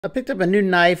I picked up a new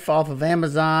knife off of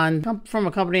Amazon from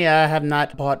a company I have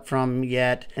not bought from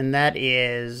yet, and that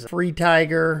is Free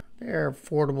Tiger. They're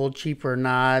affordable, cheaper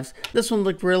knives. This one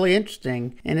looked really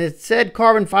interesting, and it said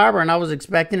carbon fiber, and I was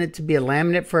expecting it to be a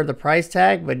laminate for the price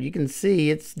tag, but you can see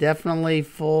it's definitely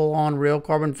full-on real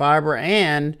carbon fiber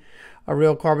and a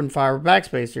real carbon fiber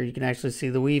backspacer. You can actually see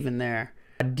the weave in there.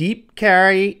 A deep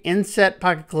carry inset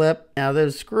pocket clip. Now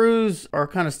those screws are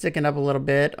kind of sticking up a little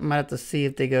bit. I might have to see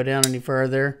if they go down any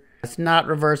further. It's not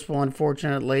reversible,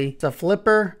 unfortunately. It's a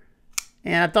flipper,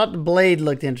 and I thought the blade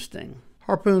looked interesting.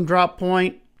 Harpoon drop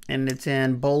point, and it's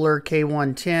in Bowler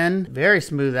K110. Very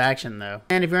smooth action though.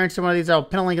 And if you're interested in one of these, I'll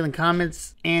pin a link in the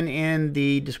comments and in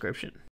the description.